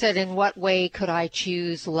asked. You said, in what way could I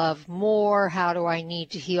choose love more? How do I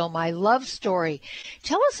need to heal my love story?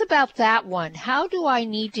 Tell us about that one. How do I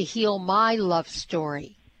need to heal my love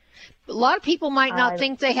story? A lot of people might not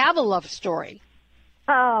think they have a love story.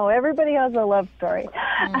 Oh, everybody has a love story.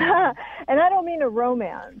 And I don't mean a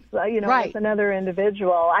romance, with another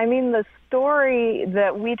individual. I mean the story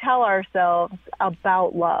that we tell ourselves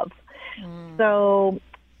about love. So,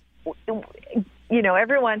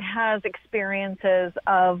 everyone has experiences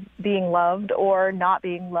of being loved or not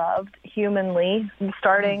being loved humanly,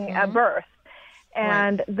 starting at birth.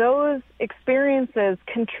 And those experiences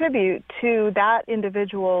contribute to that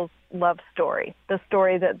individual's love story, the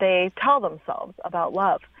story that they tell themselves about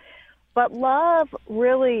love. But love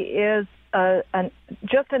really is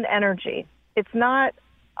just an energy. It's not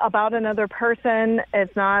about another person.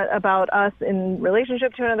 It's not about us in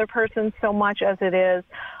relationship to another person so much as it is,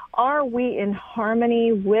 are we in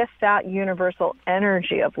harmony with that universal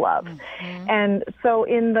energy of love? And so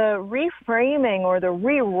in the reframing or the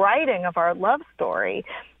rewriting of our love story,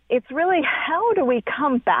 it's really how do we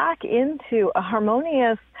come back into a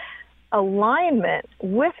harmonious alignment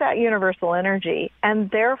with that universal energy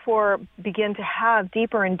and therefore begin to have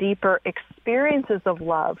deeper and deeper experiences of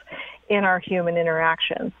love in our human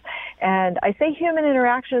interactions. And I say human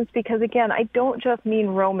interactions because, again, I don't just mean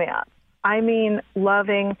romance. I mean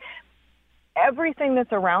loving everything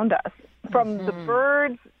that's around us, from the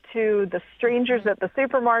birds to the strangers at the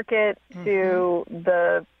supermarket to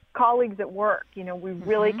the colleagues at work. We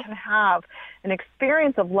really can have an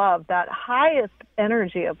experience of love, that highest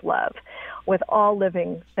energy of love, with all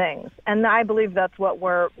living things. And I believe that's what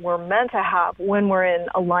we're meant to have when we're in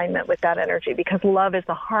alignment with that energy, because love is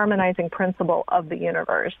the harmonizing principle of the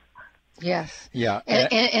universe. Yes. Yeah.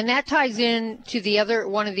 And that ties in to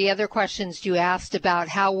one of the other questions you asked about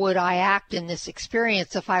how would I act in this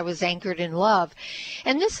experience if I was anchored in love.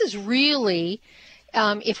 And this is really,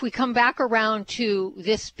 if we come back around to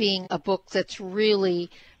this being a book that's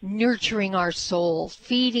really nurturing our souls,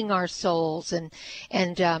 feeding our souls, and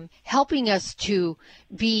helping us to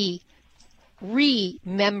be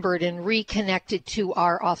remembered and reconnected to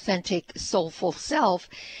our authentic soulful self,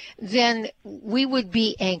 then we would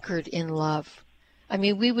be anchored in love. I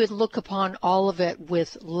mean, we would look upon all of it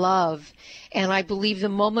with love. And I believe the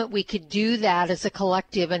moment we could do that as a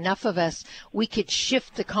collective, enough of us, we could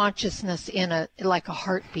shift the consciousness like a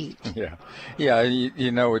heartbeat. Yeah. Yeah.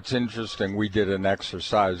 You know, it's interesting. We did an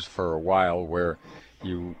exercise for a while where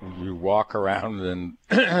you walk around and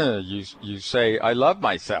you say, I love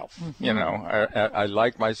myself, you know, I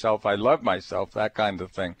like myself, I love myself, that kind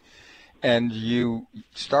of thing. And you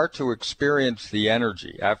start to experience the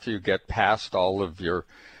energy after you get past all of your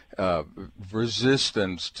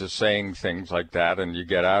resistance to saying things like that, and you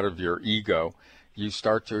get out of your ego. You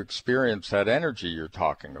start to experience that energy you're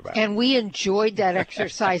talking about. And we enjoyed that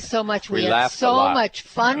exercise so much. We had so much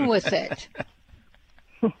fun with it.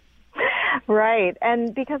 Right.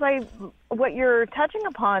 And because what you're touching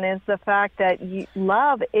upon is the fact that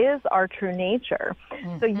love is our true nature.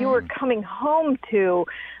 Mm-hmm. So you are coming home to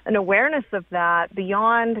an awareness of that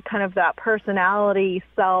beyond kind of that personality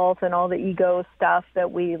self and all the ego stuff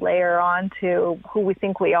that we layer onto who we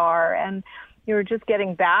think we are. And you're just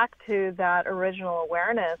getting back to that original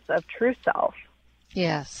awareness of true self.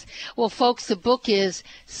 Yes. Well, folks, the book is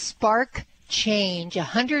Spark Change,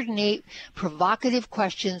 108 Provocative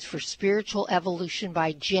Questions for Spiritual Evolution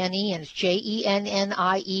by Jenny, and it's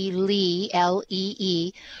Jennie Lee,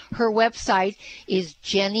 Lee. Her website is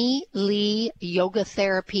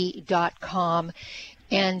jennieleeyogatherapy.com.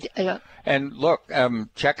 And look,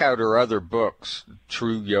 check out her other books,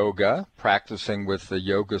 True Yoga, Practicing with the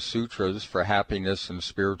Yoga Sutras for Happiness and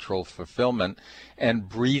Spiritual Fulfillment, and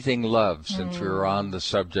Breathing Love, since we were on the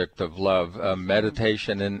subject of love,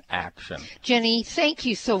 Meditation in Action. Jenny, thank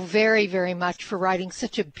you so very, very much for writing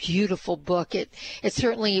such a beautiful book. It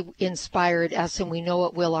certainly inspired us, and we know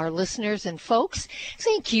it will our listeners. And folks,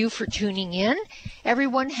 thank you for tuning in.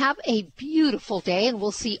 Everyone have a beautiful day, and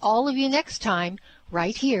we'll see all of you next time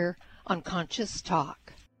right here on Conscious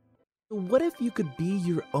Talk. What if you could be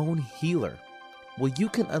your own healer? Well, you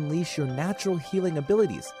can unleash your natural healing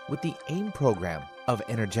abilities with the AIM program of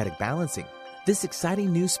energetic balancing. This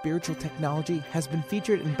exciting new spiritual technology has been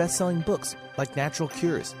featured in best-selling books like Natural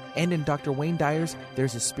Cures, and in Dr. Wayne Dyer's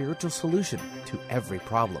There's a Spiritual Solution to Every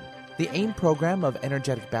Problem. The AIM program of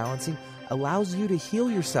energetic balancing allows you to heal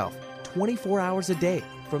yourself 24 hours a day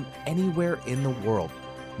from anywhere in the world.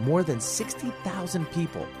 More than 60,000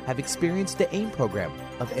 people have experienced the AIM program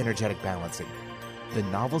of energetic balancing. The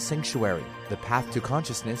novel Sanctuary, The Path to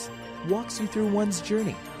Consciousness, walks you through one's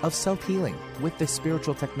journey of self-healing with this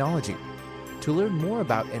spiritual technology. To learn more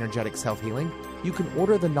about energetic self-healing, you can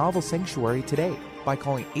order the novel Sanctuary today by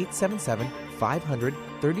calling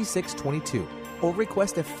 877-500-3622 or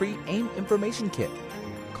request a free AIM information kit.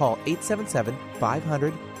 Call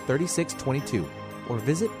 877-500-3622 or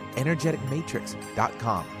visit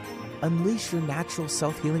energeticmatrix.com. Unleash your natural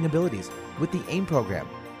self-healing abilities with the AIM program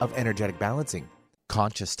of energetic balancing.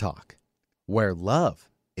 Conscious Talk, where love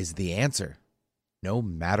is the answer, no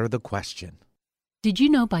matter the question. Did you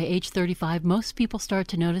know by age 35, most people start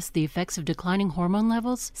to notice the effects of declining hormone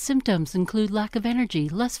levels? Symptoms include lack of energy,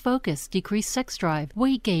 less focus, decreased sex drive,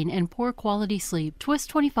 weight gain, and poor quality sleep.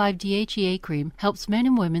 Twist 25 DHEA cream helps men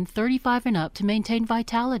and women 35 and up to maintain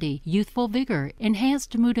vitality, youthful vigor,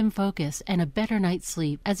 enhanced mood and focus, and a better night's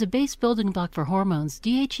sleep. As a base building block for hormones,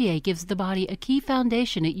 DHEA gives the body a key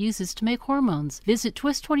foundation it uses to make hormones. Visit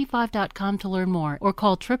twist25.com to learn more or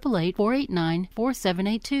call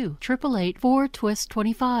 888-489-4782. 888-4-TWIST25.